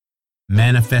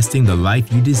Manifesting the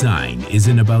life you design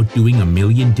isn't about doing a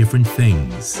million different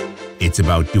things. It's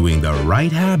about doing the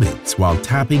right habits while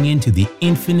tapping into the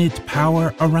infinite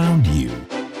power around you.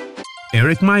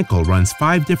 Eric Michael runs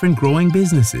 5 different growing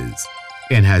businesses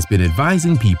and has been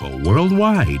advising people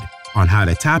worldwide on how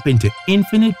to tap into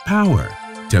infinite power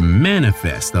to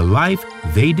manifest the life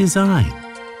they design.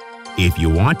 If you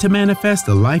want to manifest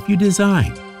the life you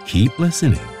design, keep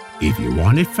listening. If you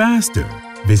want it faster,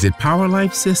 visit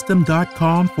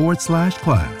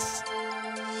powerlifesystem.com/class.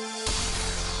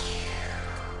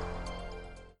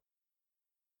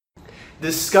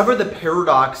 Discover the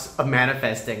paradox of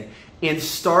manifesting and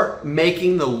start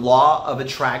making the law of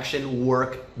attraction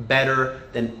work better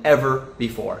than ever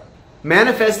before.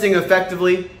 Manifesting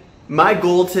effectively, my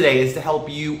goal today is to help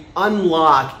you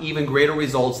unlock even greater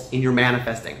results in your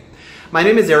manifesting. My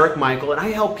name is Eric Michael, and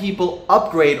I help people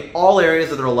upgrade all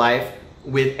areas of their life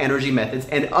with energy methods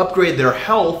and upgrade their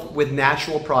health with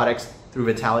natural products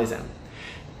through VitaliZen.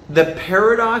 The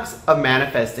paradox of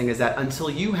manifesting is that until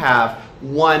you have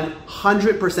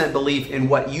 100% belief in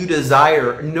what you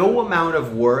desire, no amount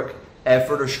of work,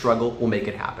 effort, or struggle will make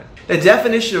it happen. The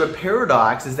definition of a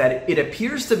paradox is that it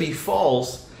appears to be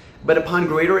false, but upon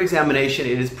greater examination,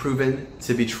 it is proven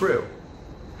to be true.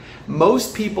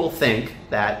 Most people think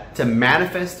that to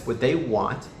manifest what they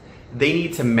want, they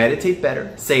need to meditate better,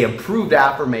 say improved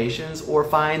affirmations, or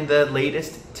find the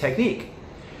latest technique.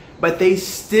 But they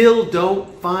still don't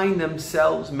find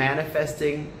themselves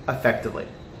manifesting effectively.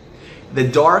 The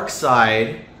dark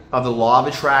side of the law of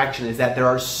attraction is that there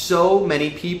are so many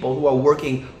people who are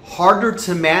working harder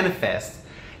to manifest,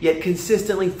 yet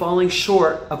consistently falling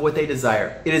short of what they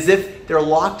desire. It is as if they're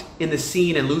locked in the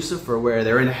scene in Lucifer where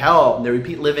they're in hell and they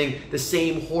repeat living the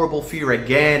same horrible fear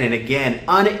again and again,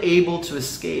 unable to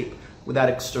escape without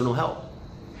external help.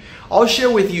 I'll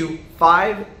share with you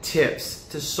 5 tips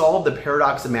to solve the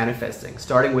paradox of manifesting,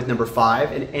 starting with number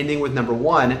 5 and ending with number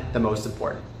 1, the most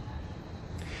important.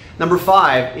 Number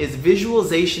 5 is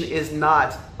visualization is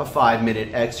not a 5-minute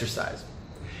exercise.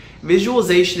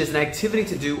 Visualization is an activity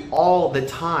to do all the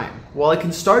time. While it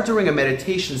can start during a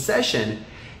meditation session,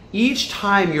 each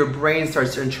time your brain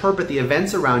starts to interpret the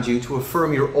events around you to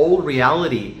affirm your old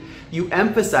reality, you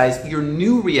emphasize your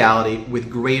new reality with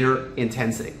greater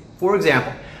intensity. For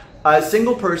example, a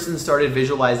single person started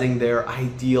visualizing their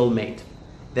ideal mate.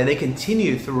 Then they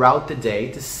continued throughout the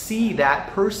day to see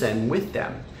that person with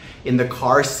them, in the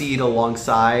car seat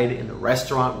alongside, in the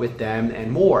restaurant with them,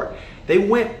 and more. They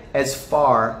went as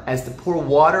far as to pour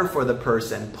water for the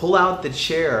person, pull out the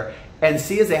chair, and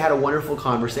see as they had a wonderful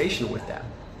conversation with them.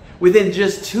 Within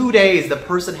just 2 days, the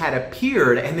person had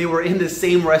appeared and they were in the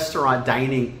same restaurant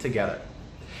dining together.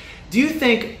 Do you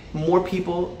think more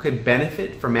people could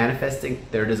benefit from manifesting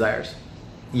their desires?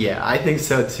 Yeah, I think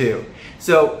so too.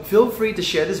 So feel free to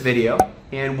share this video,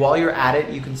 and while you're at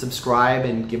it, you can subscribe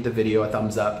and give the video a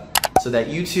thumbs up so that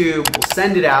YouTube will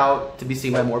send it out to be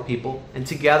seen by more people, and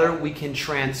together we can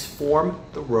transform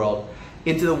the world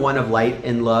into the one of light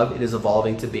and love it is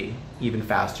evolving to be, even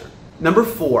faster. Number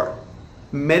 4,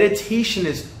 meditation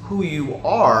is who you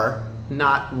are,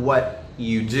 not what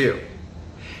you do.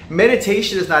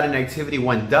 Meditation is not an activity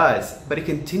one does, but a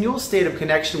continual state of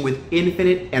connection with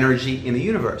infinite energy in the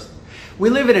universe. We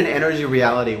live in an energy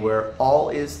reality where all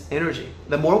is energy.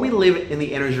 The more we live in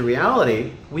the energy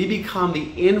reality, we become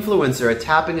the influencer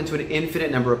tapping into an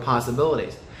infinite number of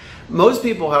possibilities. Most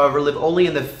people, however, live only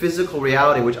in the physical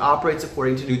reality, which operates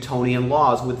according to Newtonian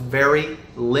laws with very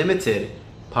limited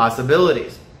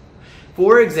possibilities.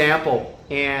 For example,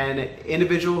 an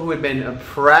individual who had been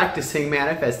practicing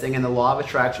manifesting and the law of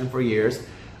attraction for years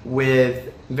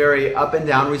with very up and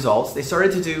down results, they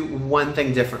started to do one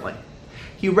thing differently.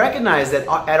 He recognized that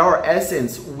at our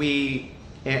essence, we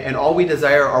and all we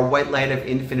desire are white light of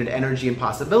infinite energy and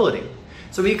possibility.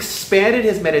 So he expanded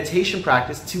his meditation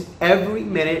practice to every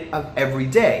minute of every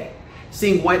day,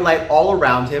 seeing white light all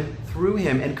around him, through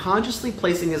him, and consciously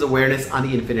placing his awareness on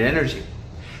the infinite energy.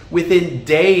 Within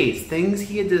days, things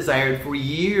he had desired for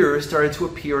years started to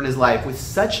appear in his life with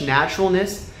such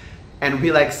naturalness and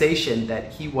relaxation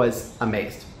that he was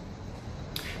amazed.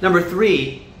 Number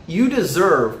 3, you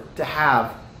deserve to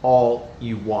have all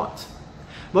you want.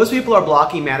 Most people are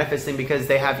blocking manifesting because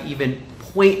they have even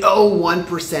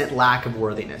 0.01% lack of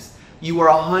worthiness. You are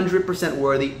 100%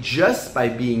 worthy just by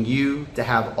being you to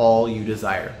have all you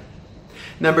desire.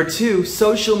 Number 2,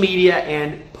 social media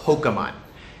and Pokemon.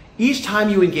 Each time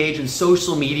you engage in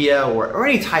social media or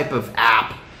any type of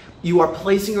app, you are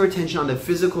placing your attention on the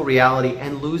physical reality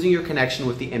and losing your connection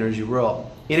with the energy world.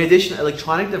 In addition,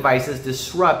 electronic devices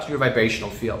disrupt your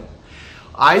vibrational field.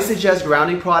 I suggest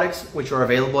grounding products, which are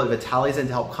available at Vitalizen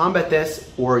to help combat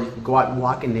this, or you can go out and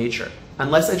walk in nature.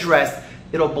 Unless addressed,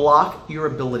 it'll block your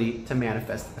ability to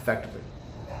manifest effectively.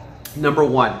 Number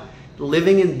one,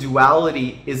 living in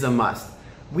duality is a must.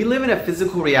 We live in a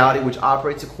physical reality which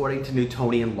operates according to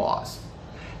Newtonian laws.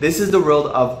 This is the world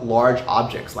of large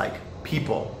objects like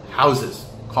people, houses,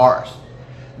 cars.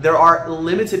 There are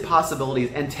limited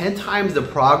possibilities, and 10 times the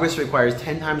progress requires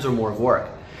 10 times or more of work.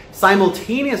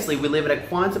 Simultaneously, we live in a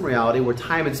quantum reality where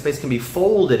time and space can be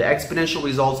folded, exponential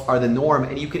results are the norm,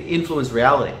 and you can influence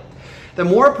reality. The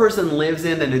more a person lives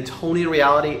in the Newtonian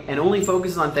reality and only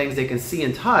focuses on things they can see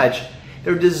and touch,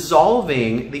 they're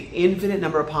dissolving the infinite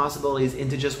number of possibilities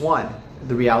into just one,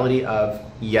 the reality of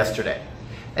yesterday.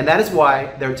 And that is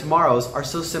why their tomorrows are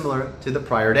so similar to the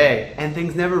prior day, and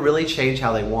things never really change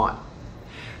how they want.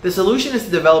 The solution is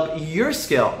to develop your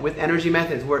skill with energy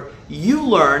methods where you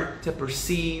learn to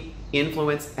perceive,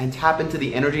 influence, and tap into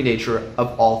the energy nature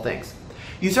of all things.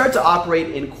 You start to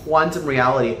operate in quantum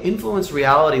reality, influence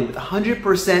reality with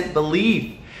 100%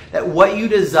 belief that what you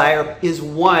desire is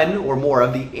one or more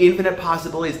of the infinite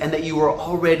possibilities and that you are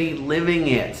already living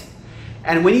it.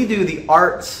 And when you do the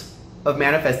arts of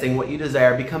manifesting what you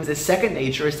desire becomes a second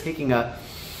nature, is taking a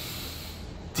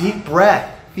deep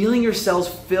breath, feeling your cells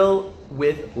fill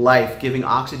with life, giving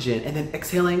oxygen, and then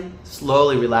exhaling,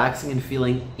 slowly relaxing and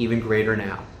feeling even greater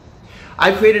now.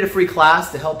 I created a free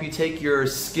class to help you take your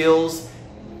skills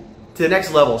to the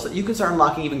next level so that you can start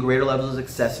unlocking even greater levels of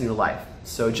success in your life.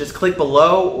 So just click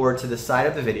below or to the side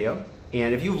of the video.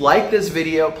 And if you like this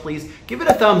video, please give it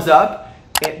a thumbs up,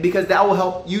 because that will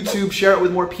help YouTube share it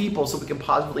with more people so we can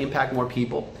positively impact more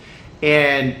people.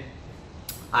 And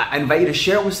I invite you to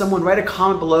share it with someone. Write a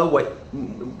comment below what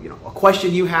a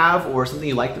question you have or something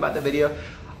you liked about the video.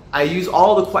 I use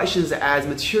all the questions as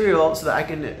material so that I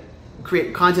can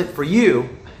create content for you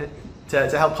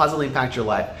to help positively impact your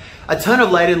life. A ton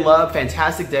of light and love,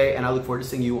 fantastic day, and I look forward to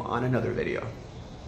seeing you on another video.